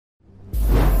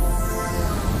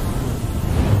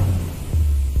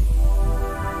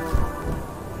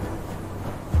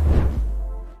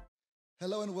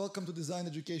Hello and welcome to Design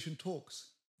Education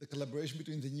Talks, the collaboration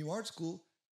between the New Art School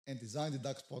and Design the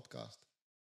Ducks podcast.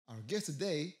 Our guest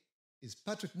today is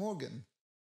Patrick Morgan.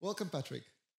 Welcome, Patrick.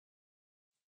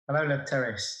 Hello,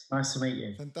 Terrace. Nice to meet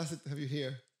you. Fantastic to have you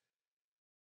here.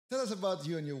 Tell us about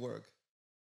you and your work.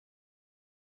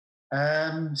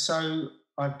 So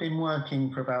I've been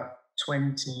working for about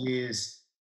 20 years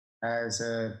as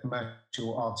a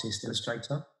commercial artist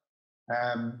illustrator.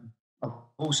 I've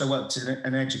also worked as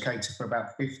an educator for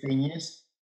about 15 years,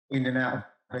 in and out of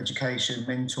education,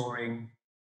 mentoring,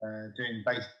 doing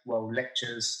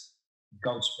lectures,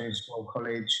 Goldsmiths, Royal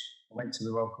College. I went to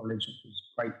the Royal College, which was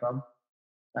great fun.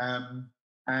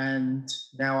 And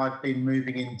now I've been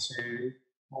moving into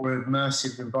more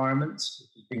immersive environments, which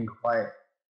has been quite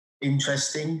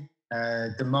interesting,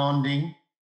 demanding.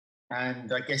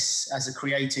 And I guess as a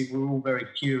creative, we're all very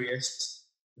curious.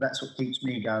 That's what keeps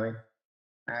me going.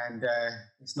 And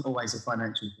it's not always a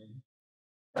financial thing.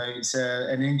 So it's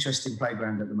an interesting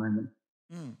playground at the moment.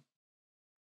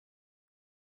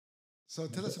 So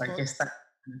tell us about,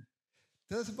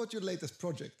 tell us about your latest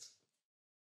project.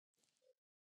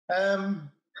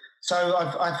 So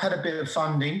I've had a bit of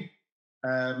funding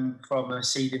from a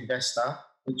seed investor,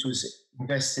 which was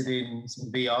invested in some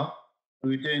VR.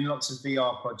 We were doing lots of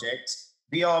VR projects.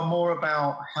 VR more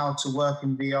about how to work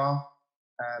in VR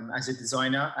as a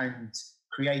designer and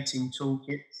creating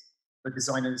toolkits for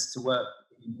designers to work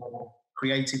in more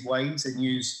creative ways and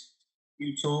use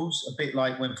new tools, a bit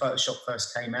like when Photoshop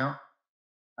first came out.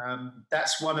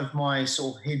 That's one of my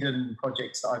sort of hidden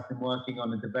projects that I've been working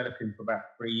on and developing for about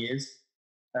 3 years.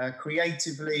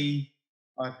 Creatively,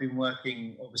 I've been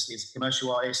working, obviously, as a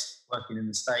commercial artist, working in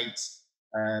the States.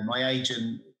 My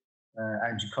agent,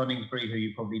 Andrew Coddington, who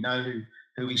you probably know,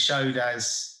 who we showed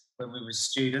as when we were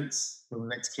students, when we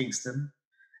went to Kingston.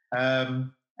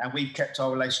 And we've kept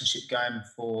our relationship going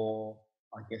for,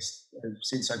 I guess,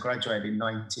 since I graduated in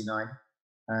 '99.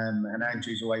 And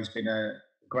Andrew's always been a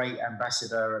great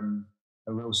ambassador and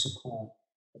a real support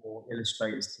for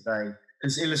illustrators today.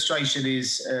 Because illustration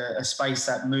is a space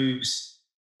that moves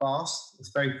fast. It's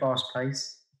very fast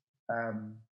paced.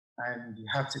 And you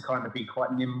have to kind of be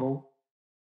quite nimble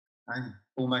and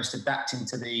almost adapting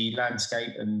to the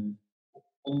landscape and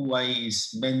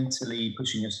always mentally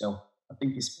pushing yourself. I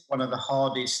think it's one of the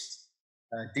hardest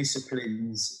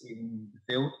disciplines in the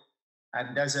field.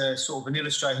 And as a sort of an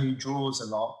illustrator who draws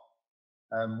a lot,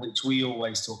 which we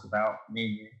always talk about, me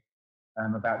and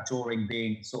you, about drawing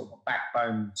being sort of a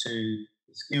backbone to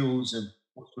the skills of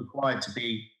what's required to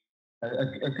be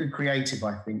a good creative,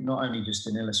 I think, not only just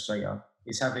an illustrator.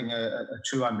 It's having a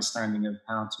true understanding of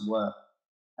how to work.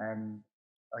 And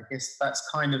I guess that's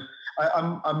kind of,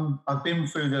 I've been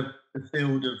through the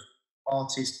field of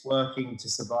artist working to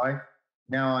survive.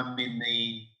 Now I'm in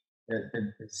the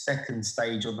second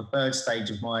stage or the third stage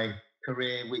of my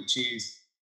career, which is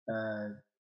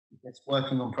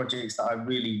working on projects that I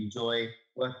really enjoy,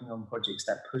 working on projects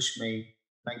that push me,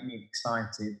 make me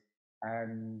excited,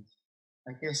 and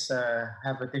I guess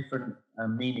have a different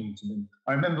meaning to them.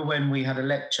 I remember when we had a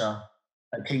lecture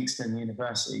at Kingston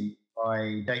University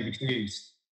by David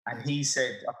Hughes, and he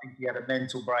said, I think he had a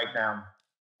mental breakdown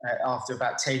after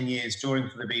about 10 years drawing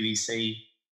for the BBC,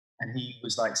 and he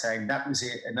was like saying that was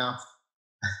it, enough,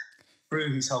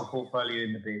 threw his whole portfolio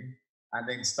in the bin, and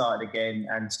then started again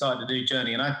and started a new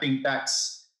journey. And I think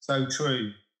that's so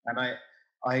true. And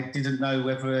I didn't know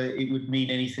whether it would mean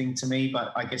anything to me,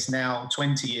 but I guess now,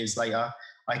 20 years later,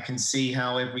 I can see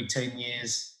how every 10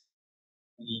 years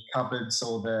the cupboards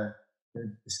or the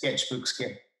sketchbooks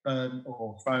get burnt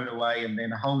or thrown away, and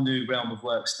then a whole new realm of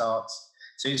work starts.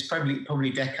 So it's probably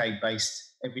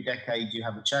decade-based. Every decade you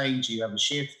have a change, you have a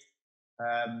shift.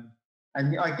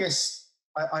 And I guess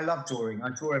I love drawing.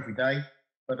 I draw every day,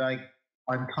 but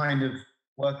I'm kind of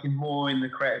working more in the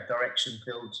creative direction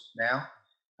field now,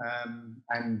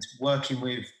 and working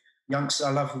with youngsters. I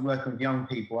love working with young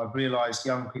people. I've realised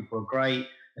young people are great.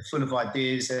 They're full of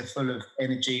ideas. They're full of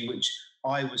energy, which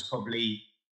I was probably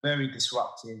very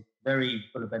disruptive, very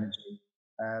full of energy.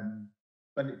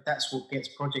 But that's what gets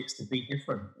projects to be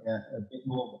different, a bit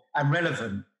more and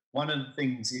relevant. One of the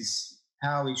things is,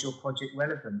 how is your project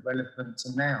relevant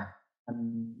to now?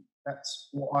 And that's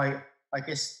what I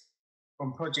guess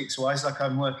from projects wise, like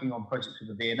I'm working on projects with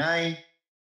the V&A,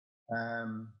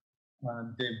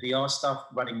 doing VR stuff,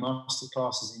 running master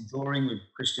classes in drawing with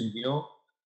Christian Dior.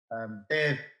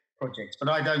 They're projects, but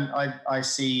I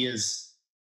see as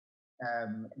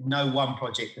no one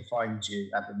project defines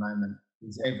you at the moment.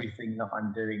 Is everything that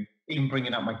I'm doing, even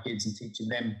bringing up my kids and teaching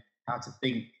them how to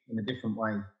think in a different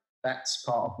way. That's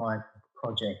part of my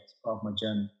project, part of my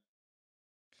journey.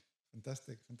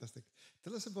 Fantastic, fantastic.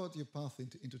 Tell us about your path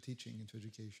into teaching, into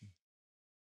education.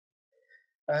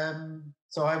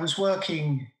 So I was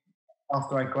working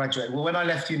after I graduated. Well, when I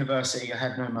left university, I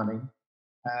had no money.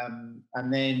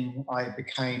 And then I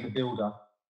became a builder.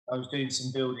 I was doing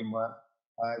some building work.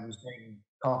 I was doing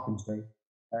carpentry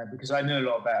because I knew a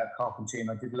lot about carpentry,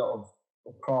 and I did a lot of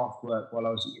craft work while I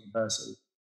was at university.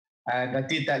 And I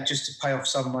did that just to pay off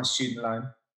some of my student loan.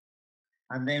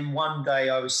 And then one day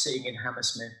I was sitting in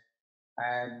Hammersmith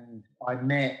and I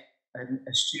met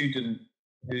a student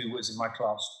who was in my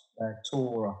class,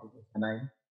 Tor, I think was her name.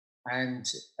 And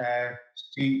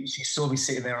she saw me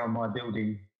sitting there on my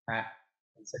building hat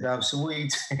and said, "Oh, so what are you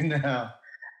doing now?"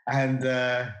 And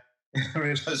I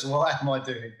realised, what am I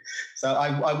doing? So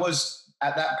I was,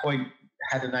 at that point,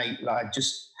 had an eight, like I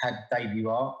just had debut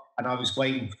art and I was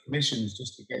waiting for commissions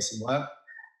just to get some work.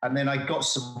 And then I got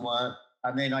some work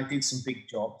and then I did some big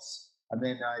jobs. And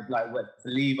then I worked for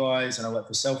Levi's and I worked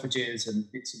for Selfridges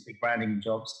and did some big branding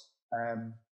jobs.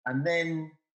 And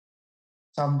then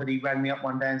somebody rang me up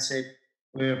one day and said,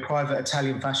 "We're a private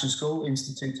Italian fashion school,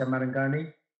 Istituto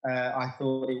Marangoni." I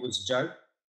thought it was a joke.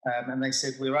 And they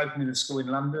said, "We're opening a school in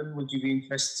London. Would you be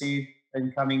interested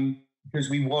in coming? Because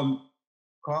we want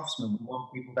craftsmen, we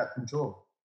want people that can draw."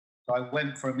 So I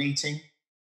went for a meeting,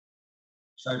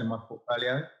 showed them my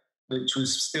portfolio, which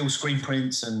was still screen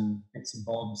prints and bits and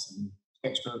bobs and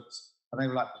sketchbooks. And they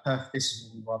were like, "Perfect, this is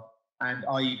what we want. And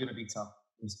are you going to be tough?"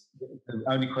 The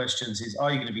only questions is,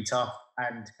 are you going to be tough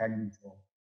and can you draw?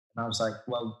 And I was like,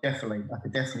 well, definitely. I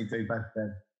could definitely do both of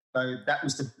them. So that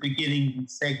was the beginning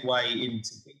segue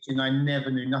into teaching. I never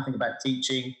knew nothing about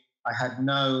teaching. I had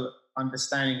no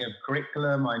understanding of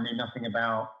curriculum. I knew nothing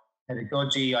about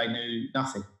pedagogy. I knew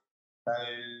nothing. So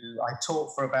I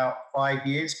taught for about 5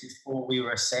 years before we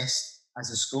were assessed as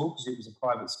a school, because it was a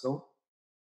private school.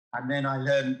 And then I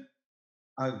learned,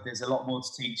 oh, there's a lot more to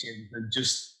teaching than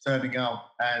just turning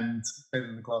up and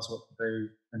telling the class what to do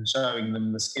and showing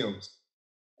them the skills.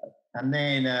 And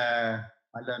then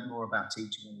I learned more about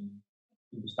teaching, and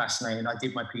it was fascinating. I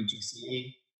did my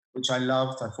PGCE, which I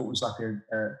loved. I thought it was like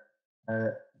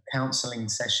a counselling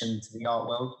session to the art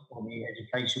world or the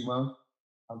education world.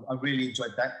 I really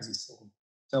enjoyed that because it's sort of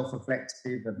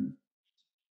self-reflective and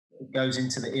it goes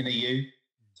into the inner you.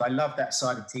 So I love that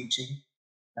side of teaching.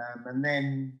 And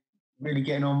then really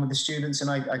getting on with the students. And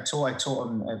I taught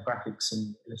on a graphics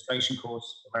and illustration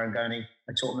course at Marangoni.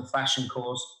 I taught on the fashion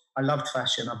course. I loved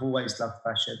fashion. I've always loved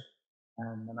fashion.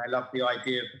 And I loved the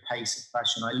idea of the pace of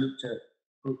fashion. I looked at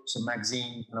books and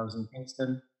magazines when I was in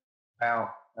Kingston about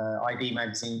ID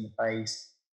magazine, The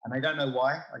Face. And I don't know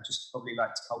why. I just probably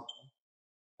liked culture.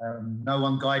 No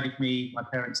one guided me. My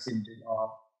parents didn't do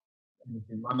art.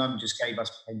 Anything. My mum just gave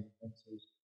us pens and pencils.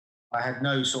 I had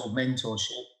no sort of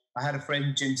mentorship. I had a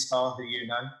friend, Jim Starr, who you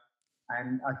know,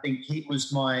 and I think he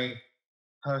was my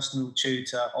personal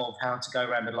tutor of how to go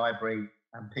around the library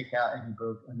and pick out any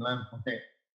book and learn from it.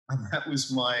 And that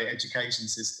was my education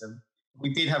system.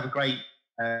 We did have a great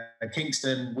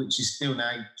Kingston, which is still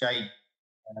now Jade,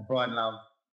 Brian Love,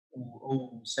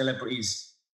 all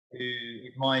celebrities who,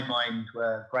 in my mind,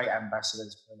 were great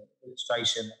ambassadors for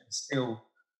illustration and still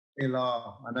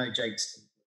are. I know Jake's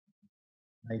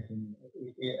making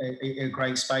a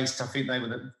great space. I think they were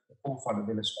the forefront of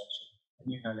illustration.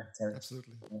 And you know, Left Terrace.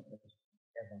 Absolutely.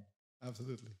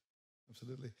 Absolutely.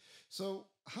 Absolutely. So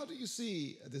how do you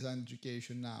see design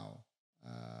education now?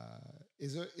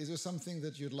 Is there something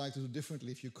that you'd like to do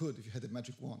differently if you had a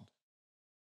magic wand?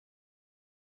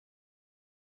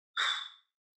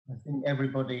 I think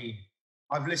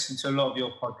I've listened to a lot of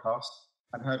your podcasts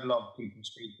and heard a lot of people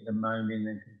speaking and moaning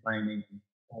and complaining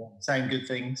and saying good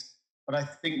things. But I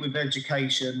think with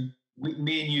education,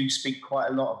 me and you speak quite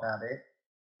a lot about it.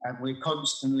 And we're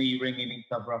constantly ringing each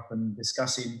other up and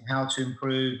discussing how to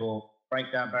improve or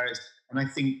break down barriers. And I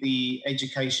think the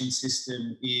education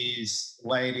system is the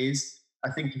way it is.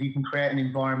 I think if you can create an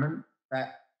environment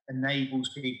that enables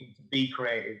people to be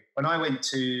creative. When I went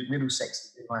to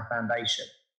Middlesex to do my foundation,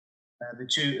 the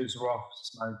tutors were off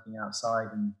smoking outside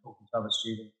and talking to other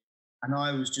students. And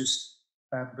I was just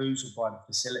bamboozled by the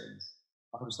facilities.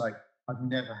 I was like, I've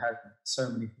never had so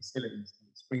many facilities,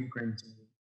 screen printing,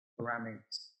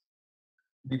 ceramics.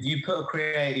 If you put a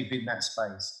creative in that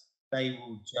space, they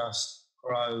will just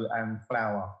grow and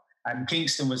flower. And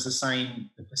Kingston was the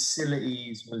same. The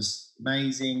facilities was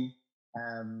amazing.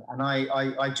 And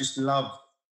I just loved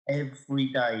every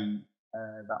day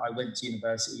that I went to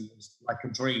university was like a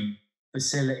dream.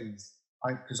 Facilities,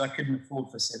 because I couldn't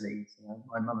afford facilities. You know,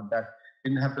 my mum and dad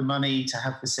didn't have the money to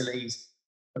have facilities.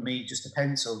 For me, just a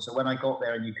pencil. So when I got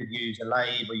there and you could use a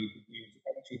lathe or you could use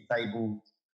etching tables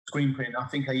screen print. I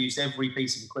think I used every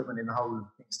piece of equipment in the whole of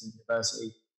Kingston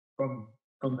University, from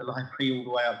the library all the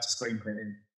way up to screen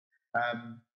printing.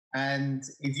 And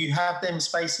if you have them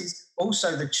spaces,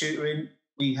 also the tutoring,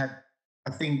 we had,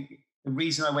 I think the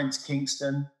reason I went to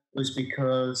Kingston was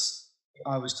because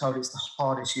I was told it's the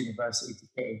hardest university to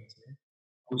get into.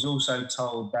 I was also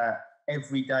told that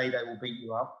every day they will beat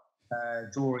you up,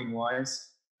 drawing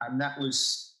wise. And that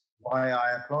was why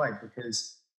I applied,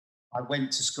 because I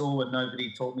went to school and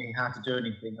nobody taught me how to do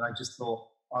anything. And I just thought,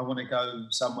 I want to go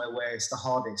somewhere where it's the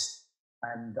hardest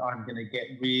and I'm going to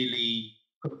get really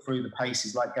put through the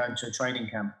paces, like going to a training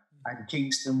camp. And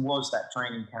Kingston was that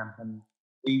training camp. And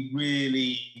we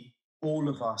really, all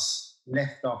of us,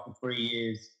 left after 3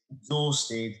 years,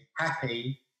 exhausted,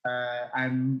 happy,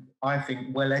 and I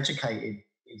think well educated.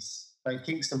 So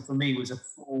Kingston for me was a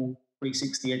full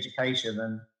 360 education,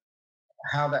 and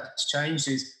how that's changed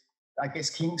is, I guess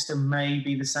Kingston may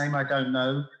be the same, I don't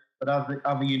know, but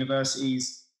other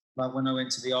universities, like when I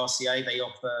went to the RCA, they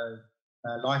offer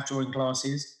life drawing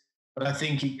classes, but I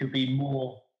think it could be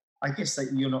more, I guess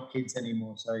that you're not kids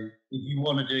anymore, so if you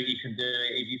want to do it, you can do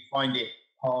it. If you find it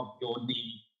part of your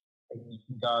need, then you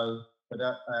can go. But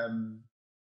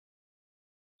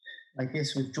I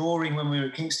guess with drawing, when we were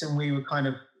at Kingston, we were kind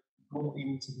of brought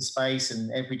into the space,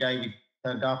 and every day we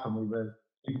turned up and we were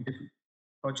doing different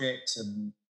projects.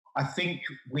 And I think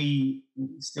we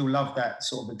still love that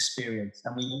sort of experience.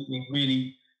 And we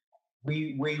really,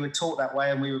 we were taught that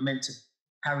way, and we were meant to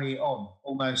carry it on,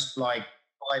 almost like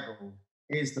Bible.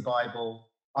 Here's the Bible.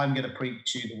 I'm going to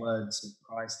preach you the words of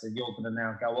Christ, and you're going to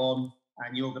now go on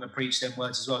and you're going to preach them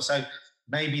words as well. So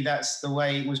maybe that's the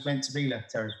way it was meant to be, Left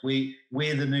Terrace.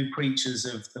 We're the new preachers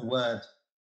of the word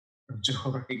of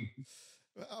drawing.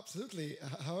 Absolutely.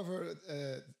 However,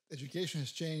 education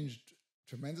has changed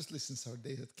tremendously since our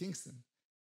days at Kingston.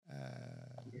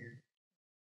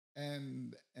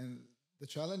 And the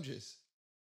challenges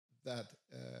that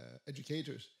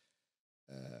educators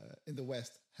in the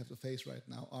West have to face right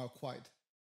now are quite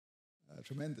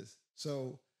tremendous.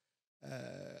 So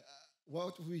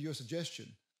what would be your suggestion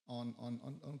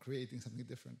on creating something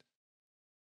different?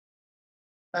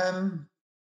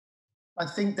 I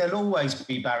think there'll always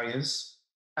be barriers.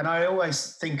 And I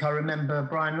always think I remember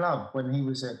Brian Love when he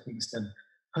was at Kingston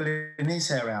pulling his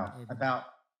hair out about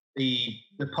the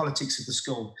politics of the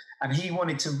school. And he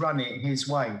wanted to run it his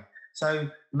way. So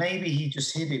maybe he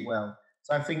just hid it well.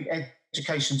 So I think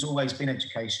education's always been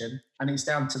education. And it's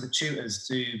down to the tutors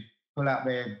to pull out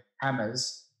their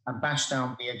hammers and bash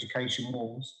down the education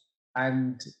walls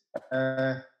and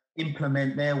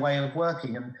implement their way of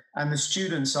working. And the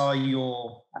students are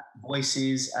your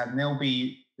voices, and they'll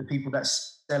be the people that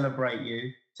celebrate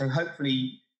you. So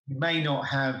hopefully you may not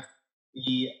have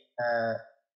the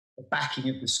backing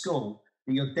of the school,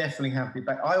 but you'll definitely have the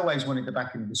back. I always wanted the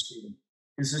backing of the student,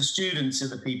 because the students are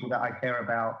the people that I care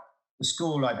about. The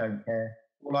school, I don't care.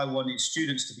 All I want is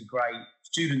students to be great,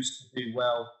 students to do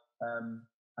well,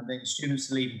 and then students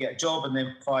to leave and get a job, and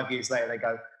then 5 years later they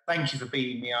go, thank you for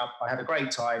beating me up. I had a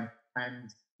great time,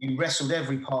 and you wrestled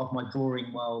every part of my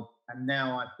drawing world, and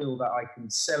now I feel that I can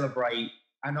celebrate,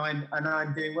 and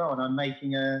I'm doing well, and I'm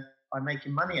making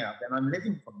money out of it, and I'm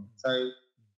living from it. So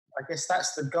I guess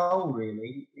that's the goal,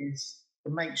 really, is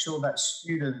to make sure that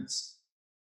students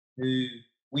who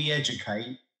we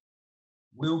educate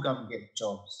will go and get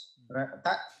jobs.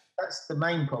 That's the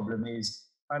main problem. Is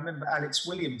I remember Alex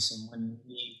Williamson, when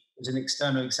he was an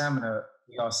external examiner at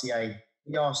the RCA,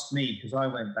 he asked me, because I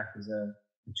went back as a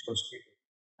mature student,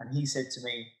 and he said to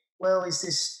me, well, is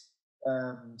this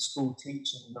school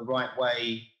teaching the right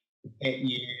way to get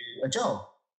you a job?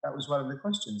 That was one of the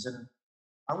questions, and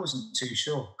I wasn't too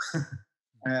sure.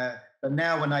 But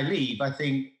now when I leave, I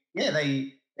think, yeah,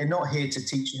 they're not here to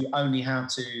teach you only how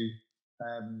to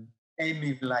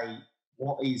emulate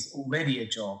what is already a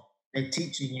job. They're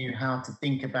teaching you how to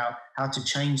think about how to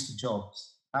change the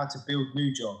jobs, how to build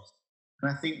new jobs.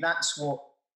 And I think that's what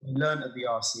we learned at the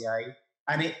RCA.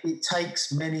 And it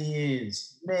takes many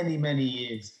years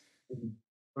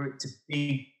for it to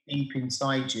be deep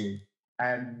inside you.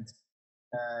 And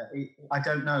I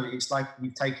don't know, it's like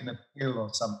you've taken a pill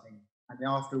or something. And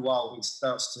after a while, it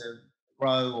starts to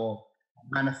grow or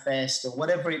manifest or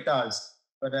whatever it does.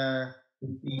 But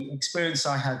the experience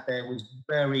I had there was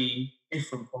very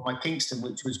different from my Kingston,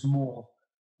 which was more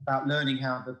about learning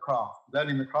the craft,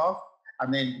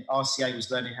 and then RCA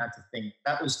was learning how to think.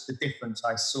 That was the difference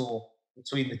I saw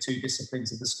between the two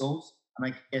disciplines of the schools.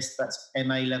 And I guess that's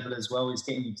MA level as well, is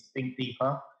getting you to think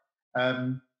deeper.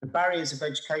 The barriers of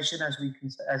education, as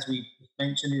we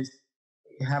mentioned, is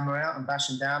you hammer out and bash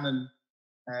them down.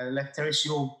 And Left Terrace,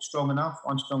 you're strong enough,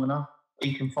 I'm strong enough.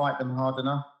 you can fight them hard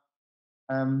enough.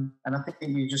 And I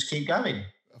think you just keep going,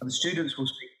 and the students will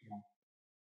speak to you.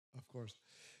 Of course.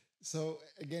 So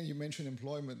again, you mentioned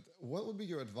employment. What would be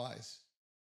your advice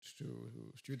to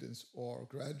students or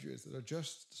graduates that are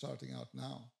just starting out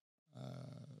now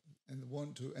and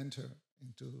want to enter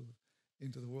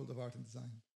into the world of art and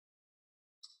design?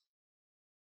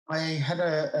 I had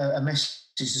a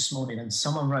message this morning, and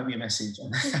someone wrote me a message,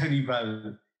 and they only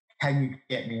wrote, "Can you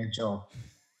get me a job?"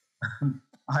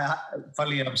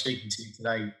 Funnily, I'm speaking to you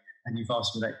today, and you've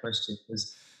asked me that question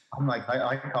because I'm like,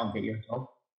 I can't get you a job.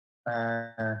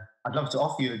 I'd love to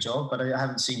offer you a job, but I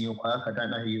haven't seen your work. I don't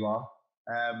know who you are.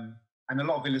 And a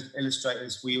lot of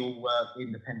illustrators, we all work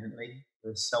independently.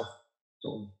 We're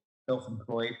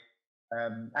self-employed,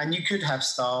 and you could have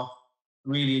staff.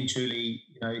 Really and truly,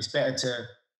 it's better to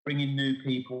bring in new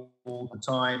people all the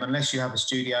time, unless you have a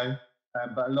studio.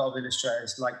 But a lot of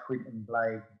illustrators, like Quentin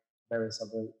Blake, various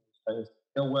other illustrators,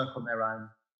 they'll work on their own.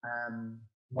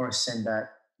 Morris Sendak,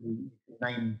 we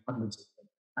name hundreds of them,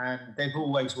 and they've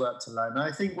always worked alone. And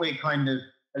I think we're kind of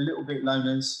a little bit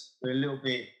loners. We're a little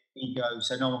bit ego,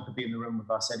 so no one could be in the room with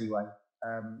us anyway.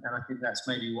 And I think that's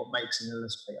maybe what makes an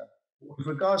illustrator. With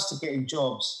regards to getting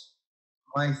jobs,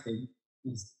 I think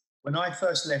is when I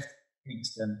first left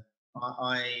Kingston,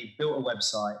 I built a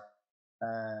website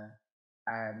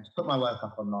and put my work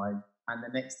up online. And the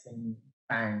next thing,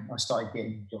 bang, I started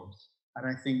getting jobs. And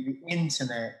I think the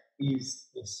internet is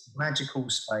this magical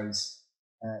space.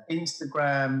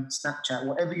 Instagram, Snapchat,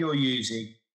 whatever you're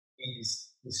using is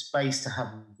the space to have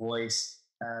a voice.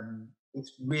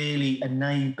 It's really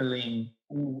enabling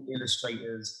all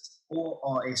illustrators or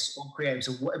artists or creators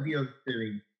or whatever you're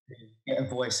doing to get a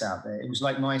voice out there. It was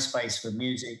like MySpace for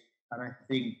music, and I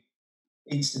think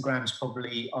Instagram's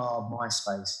probably our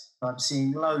MySpace. I'm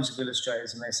seeing loads of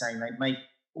illustrators, and they're saying they make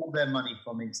all their money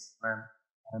from Instagram.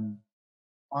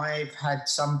 I've had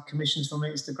some commissions from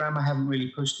Instagram. I haven't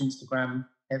really pushed Instagram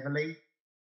heavily.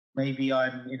 Maybe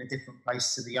I'm in a different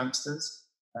place to the youngsters.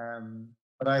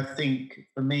 But I think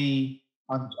for me,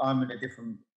 I'm in a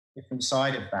different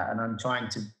side of that, and I'm trying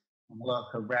to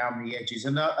work around the edges.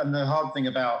 And the hard thing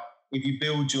about if you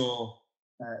build your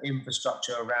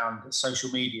infrastructure around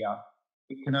social media,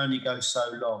 it can only go so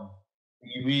long.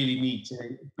 You really need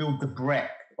to build the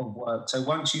breadth of work. So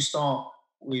once you start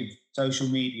with social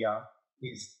media,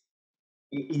 it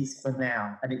is for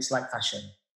now, and it's like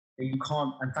fashion. You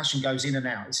can't, and fashion goes in and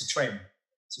out. It's a trend.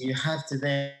 So you have to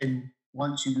then,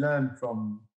 once you learn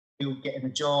from getting a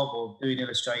job or doing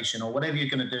illustration or whatever you're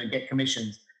going to do and get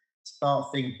commissions,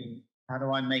 start thinking, how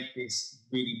do I make this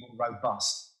really more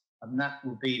robust? And that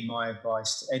will be my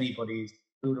advice to anybody: is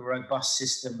build a robust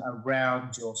system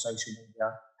around your social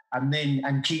media,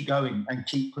 and keep going and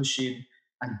keep pushing,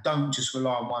 and don't just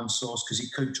rely on one source because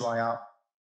it could dry up.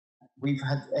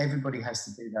 Everybody has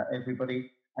to do that.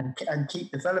 Everybody, and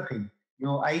keep developing.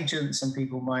 Your agents and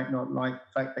people might not like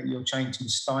the fact that you're changing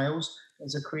styles.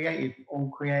 As a creative,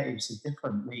 all creatives are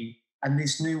different. And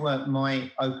this new work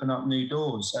might open up new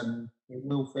doors, and it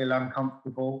will feel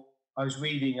uncomfortable. I was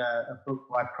reading a book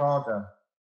by Prada,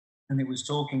 and it was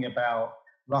talking about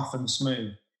rough and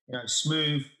smooth.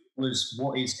 Smooth was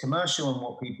what is commercial and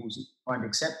what people find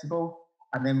acceptable,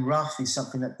 and then rough is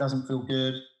something that doesn't feel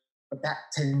good. But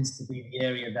that tends to be the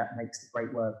area that makes the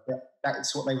great work.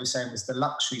 That's what they were saying was the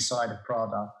luxury side of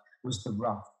Prada was the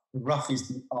rough. The rough is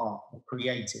the art, the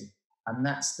creative. And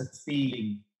that's the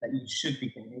feeling that you should be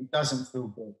getting. It doesn't feel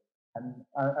good. And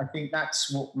I think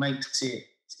that's what makes it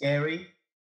scary.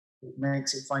 It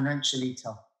makes it financially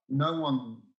tough. No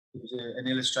one who's an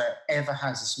illustrator ever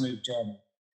has a smooth journey.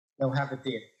 They'll have a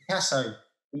dip. Picasso,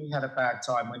 he had a bad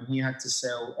time when he had to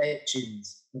sell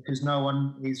etchings because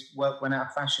his work went out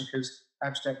of fashion because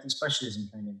abstract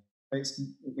expressionism came in. But it's,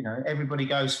 everybody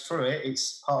goes through it.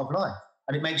 It's part of life.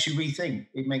 And it makes you rethink.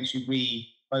 It makes you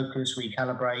refocus,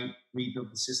 recalibrate,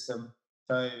 rebuild the system.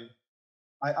 So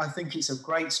I think it's a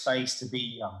great space to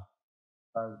be young.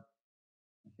 So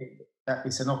I think that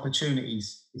it's an opportunity.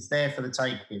 It's there for the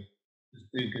taking.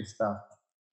 Just do good stuff.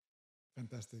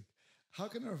 Fantastic. How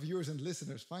can our viewers and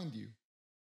listeners find you?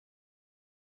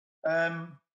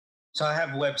 So I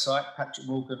have a website,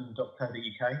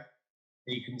 patrickmorgan.co.uk.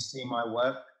 You can see my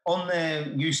work. On there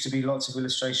used to be lots of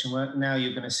illustration work. Now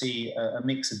you're going to see a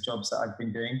mix of jobs that I've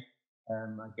been doing,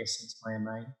 I guess since my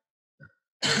MA.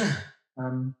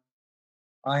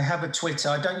 I have a Twitter.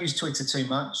 I don't use Twitter too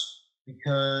much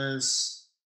because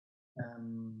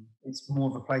it's more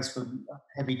of a place for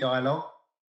heavy dialogue,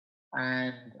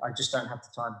 and I just don't have the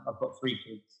time. I've got 3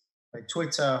 kids. But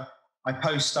Twitter, I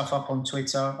post stuff up on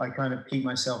Twitter. I kind of keep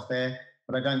myself there,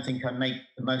 but I don't think I make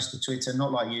the most of Twitter.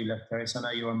 Not like you, Lefteris. I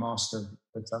know you're a master of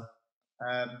Twitter.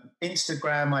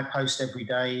 Instagram, I post every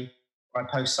day. I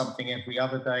post something every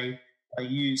other day. I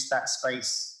use that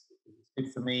space. It's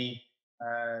good for me.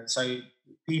 So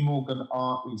P Morgan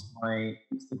Art is my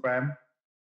Instagram.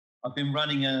 I've been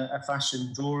running a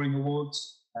fashion drawing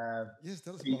awards. Yes,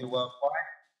 that was worldwide,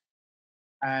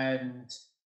 and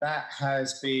that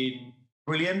has been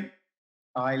brilliant.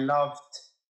 I loved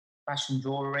fashion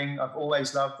drawing. I've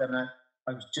always loved, and I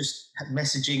was just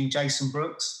messaging Jason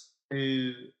Brooks,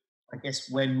 who I guess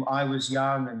when I was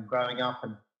young and growing up,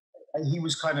 and he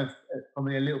was kind of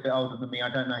probably a little bit older than me. I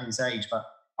don't know his age, but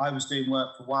I was doing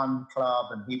work for one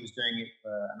club and he was doing it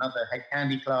for another, head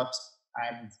candy clubs.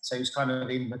 And so he was kind of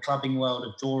in the clubbing world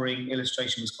of drawing.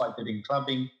 Illustration was quite good in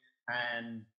clubbing.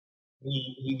 And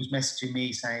he was messaging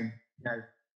me saying,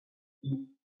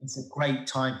 it's a great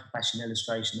time for fashion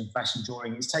illustration and fashion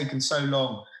drawing. It's taken so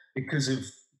long because of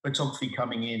photography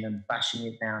coming in and bashing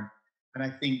it down. And I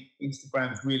think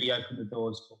Instagram's really opened the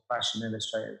doors for fashion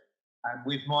illustrators. And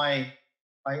with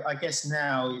I guess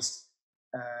now is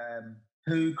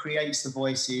who creates the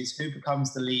voices, who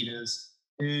becomes the leaders,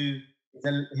 who's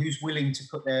willing to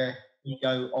put their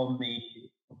ego on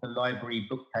the library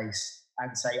bookcase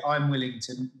and say, I'm willing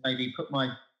to maybe put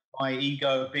my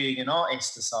ego of being an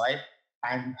artist aside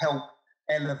and help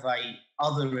elevate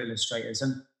other illustrators.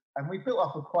 And we've built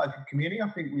up quite a good community. I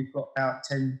think we've got about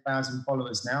 10,000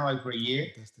 followers now over a year.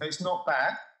 So it's not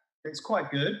bad. It's quite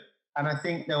good. And I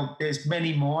think there's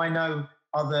many more. I know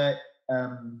other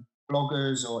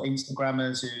bloggers or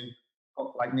Instagrammers who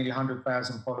got like nearly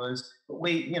 100,000 followers. But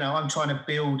I'm trying to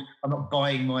build, I'm not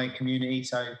buying my community.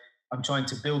 So I'm trying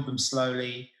to build them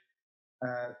slowly.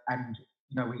 And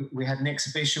we had an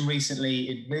exhibition recently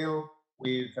in Lille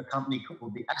with a company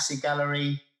called the Acid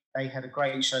Gallery. They had a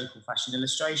great show called Fashion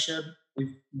Illustration with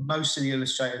most of the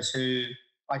illustrators who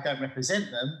I don't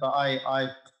represent them, but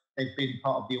they've been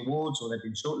part of the awards or they've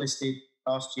been shortlisted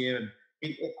last year. And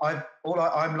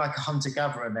I'm like a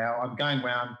hunter-gatherer now. I'm going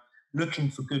around looking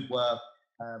for good work,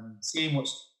 seeing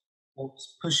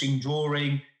what's pushing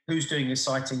drawing, who's doing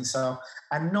exciting stuff,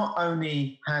 and not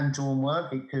only hand-drawn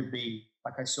work. It could be,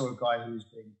 like I saw a guy who was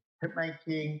doing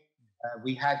printmaking.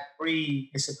 We had 3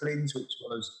 disciplines, which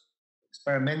was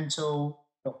experimental,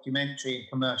 documentary, and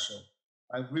commercial.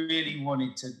 I really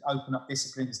wanted to open up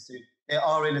disciplines to. There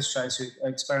are illustrators who are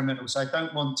experimental, so I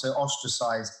don't want to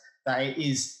ostracize that it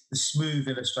is the smooth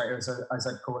illustrator, as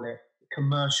I call it, the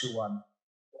commercial one.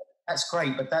 That's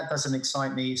great, but that doesn't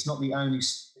excite me. It's not the only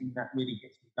thing that really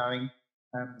gets me going.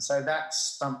 So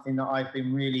that's something that I've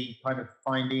been really kind of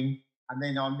finding. And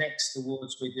then our next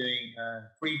awards, we're doing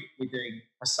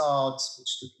facades, which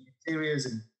is looking at interiors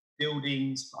and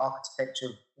buildings, architecture,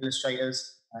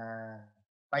 illustrators,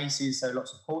 faces, so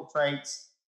lots of portraits,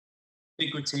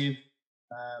 figurative.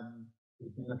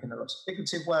 We've been looking at lots of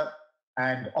figurative work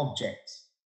and objects.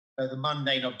 So the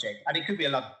mundane object, and it could be a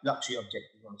luxury object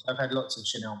as well. So I've had lots of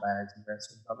Chanel bags and things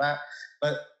like that.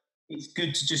 But it's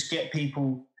good to just get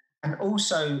people. And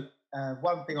also,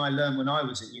 one thing I learned when I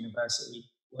was at university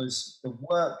was the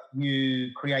work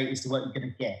you create is the work you're going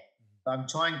to get. So I'm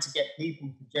trying to get people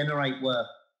to generate work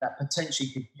that potentially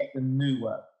could get them new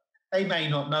work. They may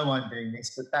not know I'm doing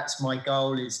this, but that's my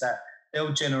goal, is that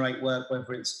they'll generate work,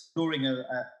 whether it's drawing a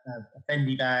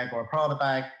Fendi bag or a Prada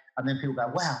bag, and then people go,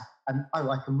 wow, and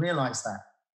I can realise that.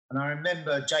 And I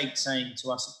remember Jake saying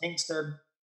to us at Kingston,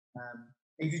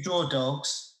 if you draw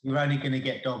dogs, you're only going to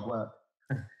get dog work.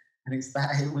 And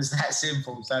it was that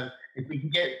simple. So if we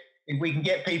can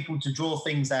get people to draw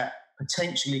things that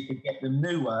potentially could get them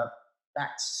new work,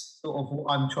 that's sort of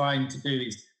what I'm trying to do,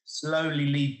 is slowly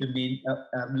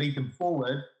lead them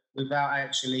forward without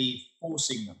actually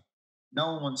forcing them.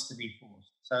 No one wants to be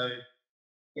forced. So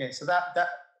yeah, so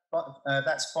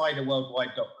that's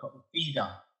FIDA-worldwide.com.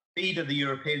 FIDA, the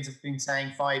Europeans have been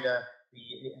saying. FIDA,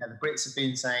 the Brits have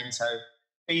been saying. So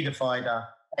FIDA,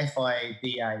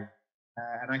 FIDA.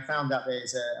 And I found out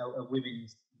there's a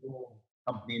women's law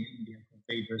company in India called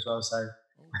FIDA as well. So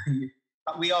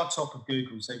but we are top of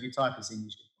Google. So if you type us in, you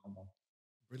should find that.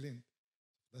 Brilliant.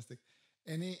 Fantastic.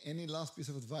 Any last piece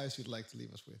of advice you'd like to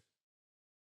leave us with?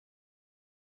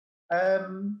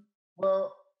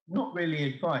 Well, not really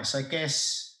advice. I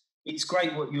guess it's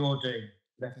great what you're doing,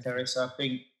 Terrace. I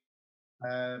think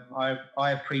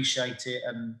I appreciate it,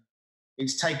 and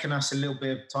it's taken us a little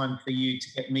bit of time for you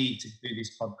to get me to do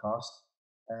this podcast.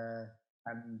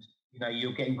 And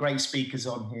you're getting great speakers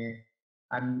on here,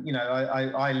 and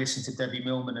I listen to Debbie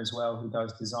Millman as well, who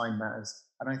does Design Matters,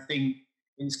 and I think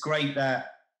it's great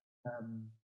that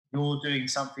you're doing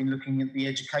something looking at the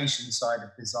education side of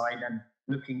design and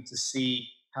looking to see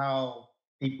how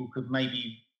people could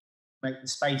maybe make the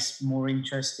space more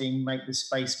interesting, make the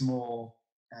space more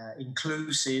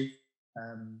inclusive.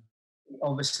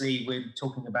 Obviously, we're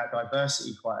talking about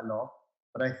diversity quite a lot,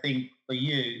 but I think for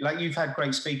you, like you've had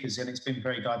great speakers and it's been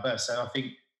very diverse. So I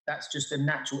think that's just a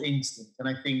natural instinct. And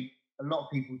I think a lot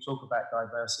of people talk about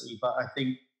diversity, but I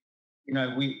think, you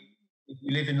know, if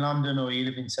you live in London or you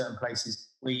live in certain places,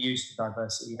 we're used to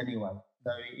diversity anyway.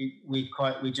 So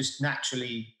we just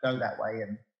naturally go that way,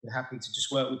 and we're happy to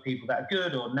just work with people that are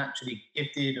good or naturally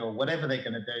gifted or whatever they're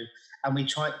going to do. And we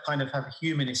try kind of have a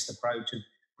humanist approach of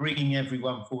bringing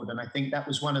everyone forward. And I think that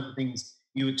was one of the things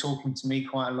you were talking to me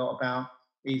quite a lot about,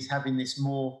 is having this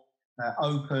more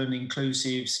open,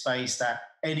 inclusive space that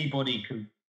anybody could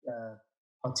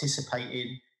participate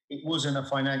in. It wasn't a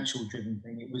financial driven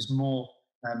thing. It was more,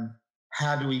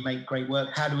 how do we make great work?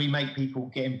 How do we make people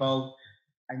get involved?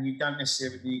 And you don't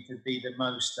necessarily need to be the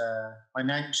most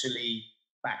financially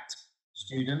backed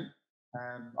student.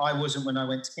 I wasn't when I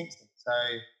went to Kingston. So,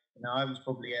 you know, I was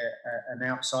probably an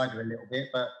outsider a little bit,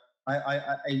 but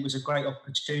it was a great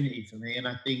opportunity for me. And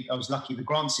I think I was lucky the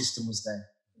grant system was there.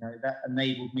 You know, that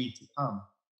enabled me to come.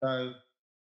 So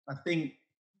I think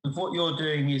what you're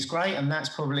doing is great. And that's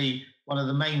probably one of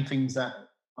the main things that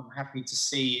I'm happy to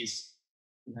see is,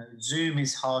 you know, Zoom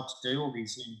is hard to do, all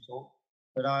these Zoom talks,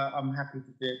 but I'm happy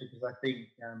to do it because I think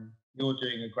you're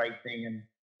doing a great thing, and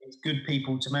it's good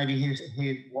people to maybe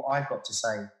hear what I've got to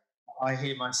say. I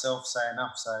hear myself say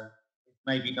enough, so it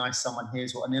may be nice someone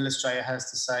hears what an illustrator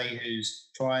has to say who's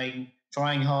trying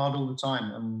hard all the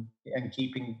time and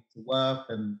keeping to work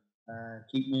and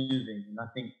keep moving. And I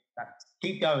think that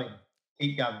keep going,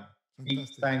 Fantastic. keep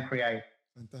staying creative.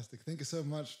 Fantastic. Thank you so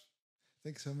much.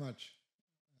 Thank you so much.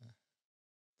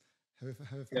 Have a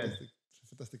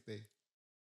fantastic day.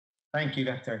 Thank you,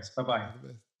 Dr. Bye-bye. All the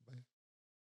best.